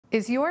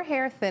Is your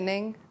hair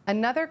thinning?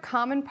 Another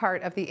common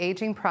part of the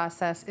aging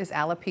process is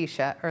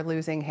alopecia, or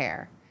losing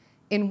hair.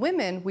 In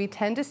women, we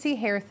tend to see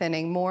hair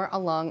thinning more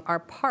along our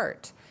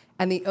part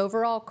and the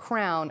overall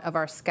crown of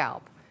our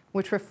scalp,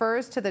 which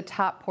refers to the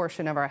top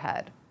portion of our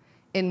head.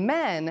 In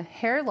men,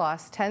 hair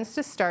loss tends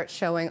to start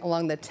showing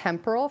along the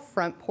temporal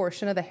front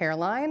portion of the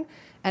hairline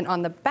and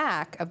on the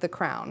back of the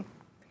crown.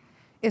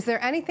 Is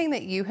there anything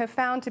that you have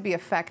found to be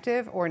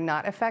effective or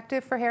not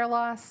effective for hair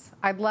loss?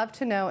 I'd love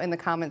to know in the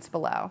comments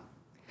below.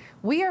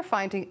 We are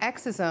finding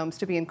exosomes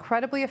to be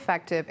incredibly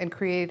effective in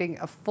creating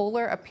a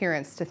fuller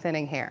appearance to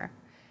thinning hair.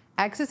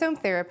 Exosome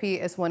therapy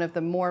is one of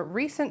the more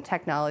recent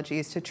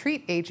technologies to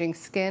treat aging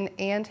skin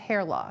and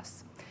hair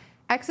loss.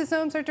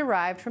 Exosomes are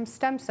derived from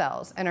stem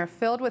cells and are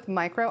filled with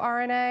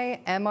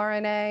microRNA,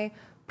 mRNA,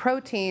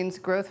 proteins,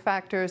 growth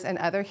factors, and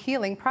other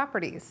healing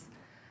properties.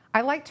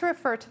 I like to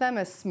refer to them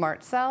as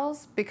smart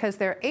cells because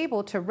they're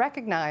able to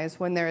recognize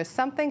when there is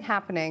something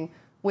happening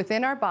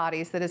within our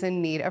bodies that is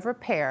in need of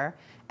repair,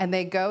 and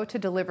they go to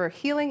deliver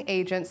healing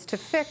agents to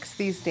fix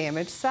these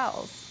damaged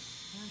cells.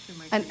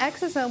 An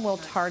exosome will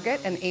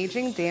target an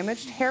aging,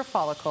 damaged hair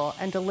follicle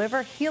and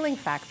deliver healing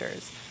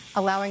factors,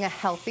 allowing a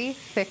healthy,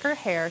 thicker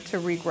hair to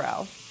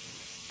regrow.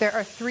 There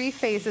are 3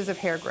 phases of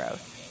hair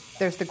growth.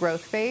 There's the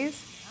growth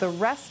phase, the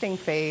resting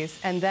phase,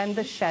 and then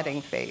the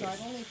shedding phase.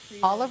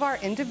 All of our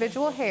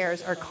individual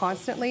hairs are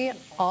constantly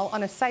all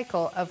on a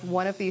cycle of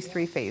one of these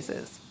 3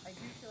 phases.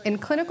 In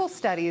clinical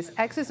studies,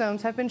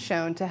 exosomes have been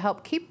shown to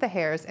help keep the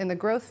hairs in the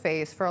growth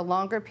phase for a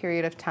longer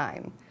period of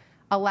time,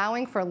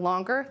 allowing for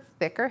longer,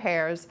 thicker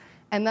hairs,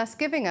 and thus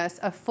giving us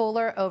a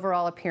fuller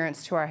overall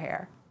appearance to our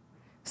hair.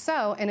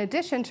 So, in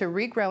addition to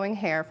regrowing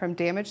hair from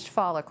damaged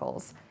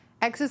follicles,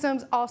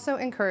 exosomes also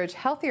encourage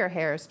healthier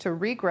hairs to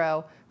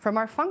regrow from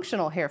our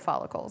functional hair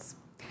follicles.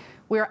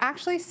 We are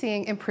actually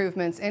seeing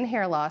improvements in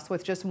hair loss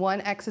with just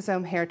one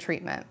exosome hair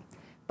treatment,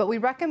 but we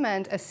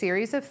recommend a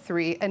series of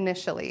 3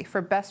 initially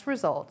for best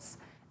results,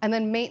 and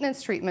then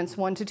maintenance treatments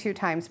 1 to 2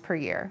 times per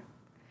year.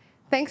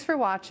 Thanks for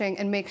watching,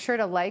 and make sure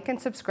to like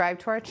and subscribe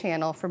to our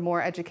channel for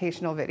more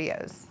educational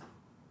videos.